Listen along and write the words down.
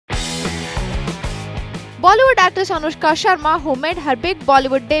Bollywood actress Anshka Sharma, who made her big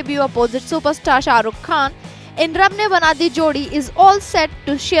Bollywood debut opposite superstar Shahrukh Khan in Bana Jodi, is all set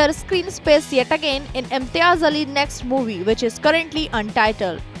to share screen space yet again in Imtiaz Ali Next movie, which is currently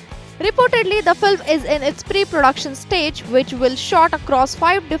untitled. Reportedly, the film is in its pre-production stage, which will shot across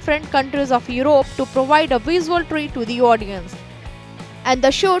 5 different countries of Europe to provide a visual treat to the audience. And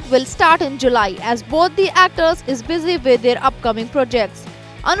the shoot will start in July, as both the actors is busy with their upcoming projects.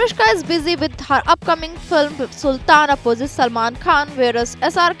 Anushka is busy with her upcoming film Sultan opposite Salman Khan, whereas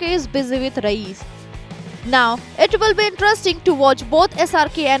SRK is busy with Raees. Now, it will be interesting to watch both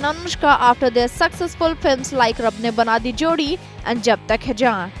SRK and Anushka after their successful films like Bana Jodi and Jab Tak Hai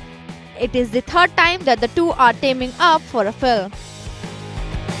Jaan. It is the third time that the two are teaming up for a film.